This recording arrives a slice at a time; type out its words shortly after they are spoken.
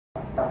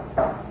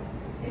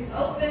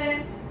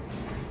open.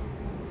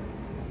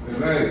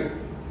 Hey.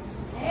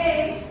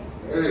 Hey.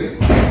 Hey.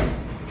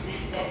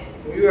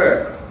 Where you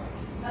at?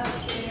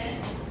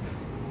 Upstairs.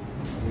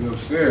 You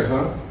upstairs,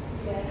 huh?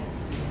 Yeah.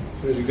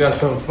 Said you got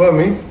something for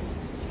me. Yeah.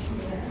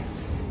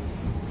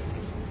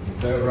 Is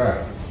that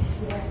right?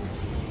 Yeah. I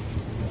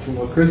see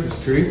no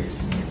Christmas tree.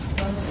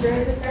 Well,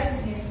 there is a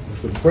present here.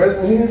 There's a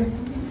present here?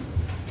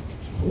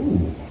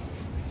 Ooh.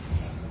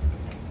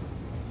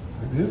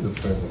 There is a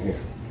present here.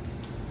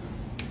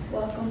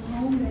 Welcome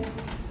home, baby.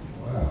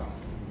 Wow.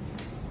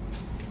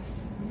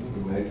 You look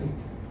amazing.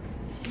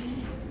 I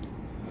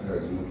gotta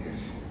just look at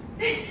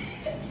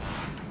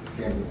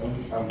you.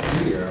 I'm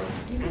here.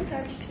 You can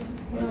touch too.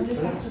 You don't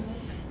just have to look.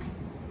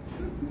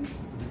 You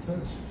can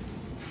touch.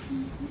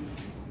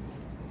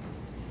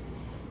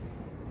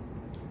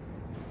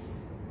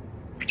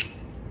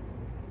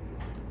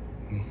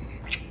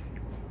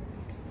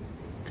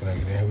 Can I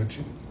get in with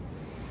you?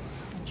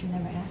 But you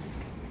never asked.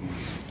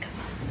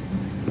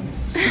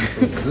 Smells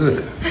so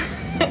good.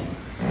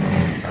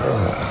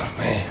 Oh,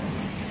 man.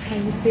 How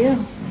you feel?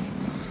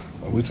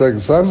 Are we taking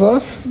socks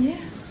off? Yeah.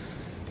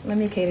 Let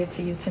me cater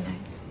to you tonight.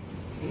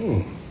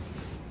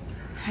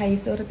 How you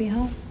feel to be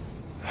home?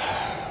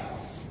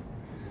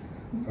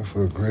 I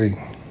feel great.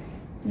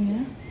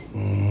 Yeah.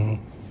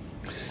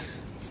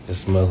 It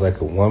smells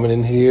like a woman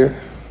in here.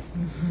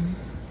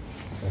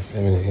 That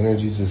feminine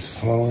energy just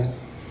flowing.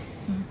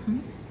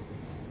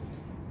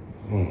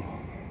 I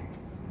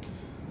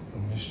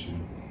missed you.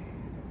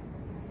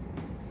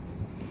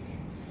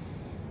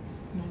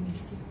 I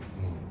missed you.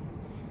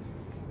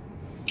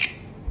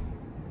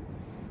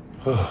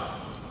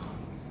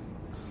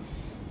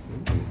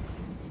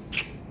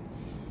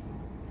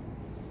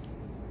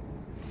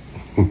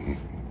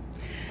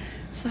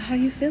 So how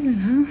you feeling,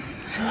 huh?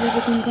 How's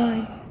everything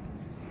going?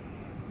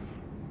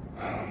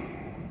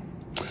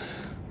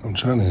 I'm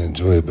trying to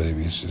enjoy it,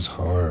 baby. It's just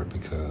hard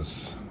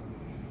because,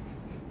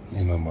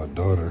 you know, my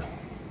daughter,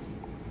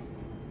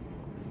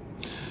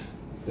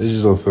 it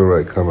just don't feel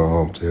right coming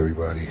home to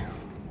everybody.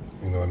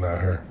 You know, not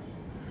her.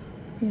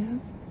 Yeah.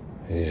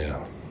 Yeah.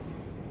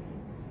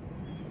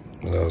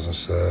 When I was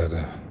inside,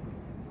 I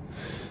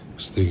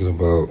was thinking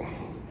about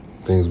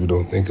things we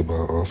don't think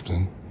about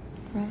often.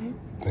 Right.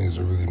 Things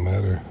that really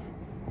matter.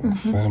 Like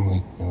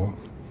family, you know?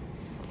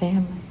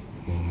 Family.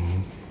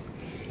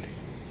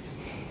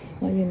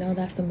 Well, you know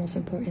that's the most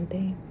important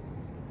thing.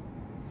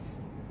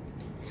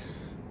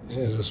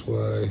 Yeah, that's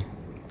why I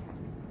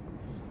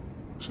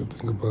should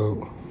think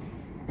about,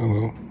 you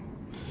know,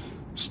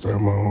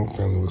 starting my own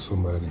family with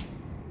somebody.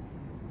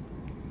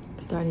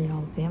 Starting your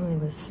own family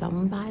with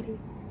somebody?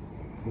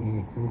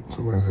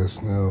 Somebody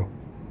that's now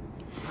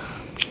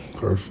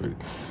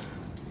perfect.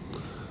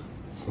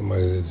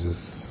 Somebody that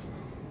just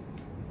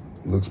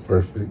looks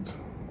perfect.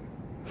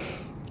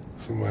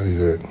 Somebody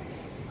that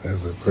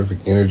has a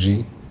perfect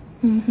energy.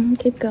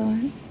 Keep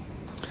going.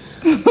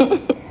 Have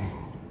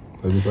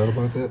you thought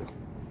about that?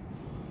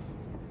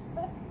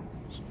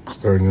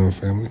 Starting your own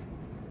family?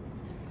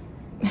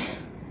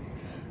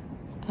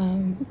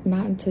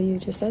 Not until you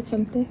just said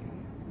something.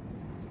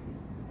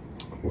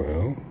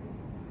 Well,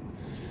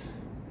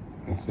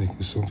 I think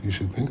it's something you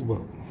should think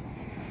about.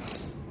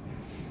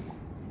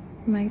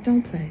 Mike,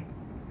 don't play.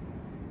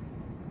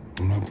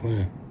 I'm not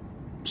playing.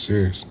 I'm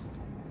serious.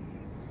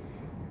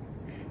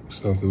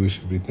 Something we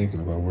should be thinking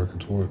about working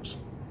towards.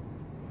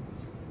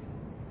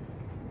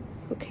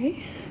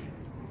 Okay.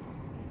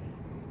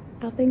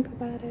 I'll think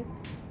about it.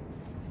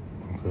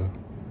 Okay.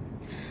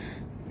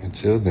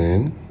 Until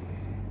then,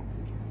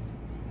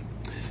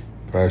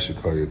 probably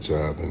should call your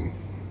job and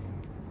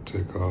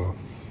take off.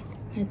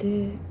 I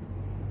did.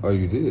 Oh,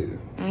 you did?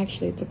 I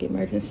actually took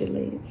emergency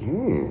leave.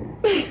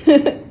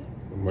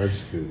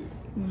 Emergency leave.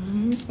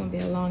 It's gonna be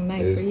a long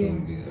night It's for you. gonna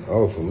be,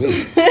 oh, for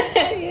me.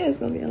 Yeah, it's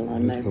gonna be a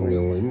long night It's for gonna be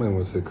you. you might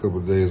want to take a couple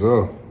of days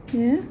off.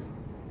 Yeah?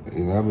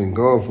 You know, I've been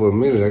gone for a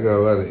minute. I got a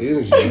lot of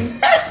energy. You know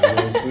what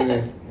I'm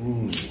saying?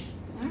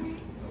 I'm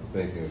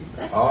thinking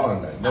all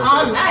night.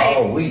 All night?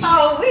 All week.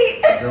 All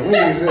week. Girl, we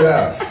in a good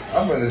house.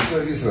 I'm gonna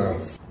show you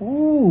something.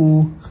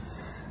 Ooh.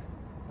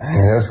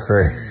 Man, that's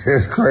crazy.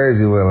 It's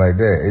crazy when like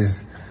that.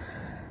 It's,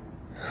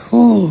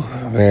 whew,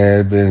 man,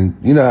 it been,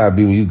 you know how it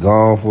be when you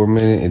gone for a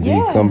minute and then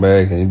you come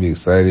back and you be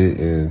excited.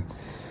 And,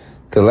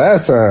 cause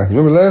last time, you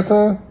remember last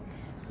time?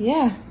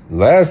 Yeah.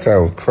 Last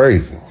time was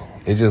crazy.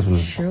 It just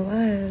was. Sure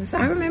was.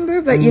 I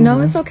remember, but you know,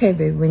 it's okay,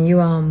 babe. When you,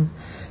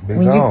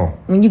 Been gone.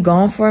 when you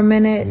gone for a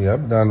minute. Yeah,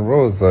 I've been down the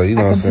road, so you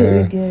know what I'm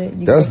saying. Get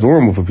it. That's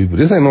normal for people.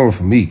 This ain't normal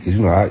for me, cause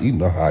you know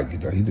how I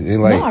get down. It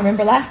like, No, I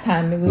remember last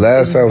time. Time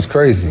was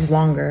crazy. It was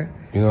longer.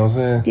 You know what I'm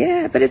saying?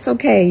 Yeah, but it's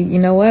okay. You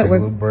know what? Take a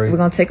little break. We're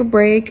gonna take a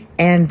break,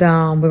 and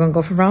we're gonna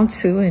go for round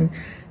 2, and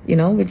you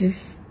know, we'll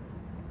just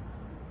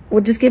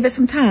give it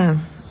some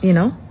time. You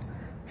know,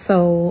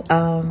 so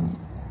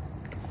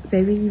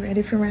baby, you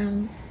ready for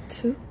round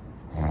 2?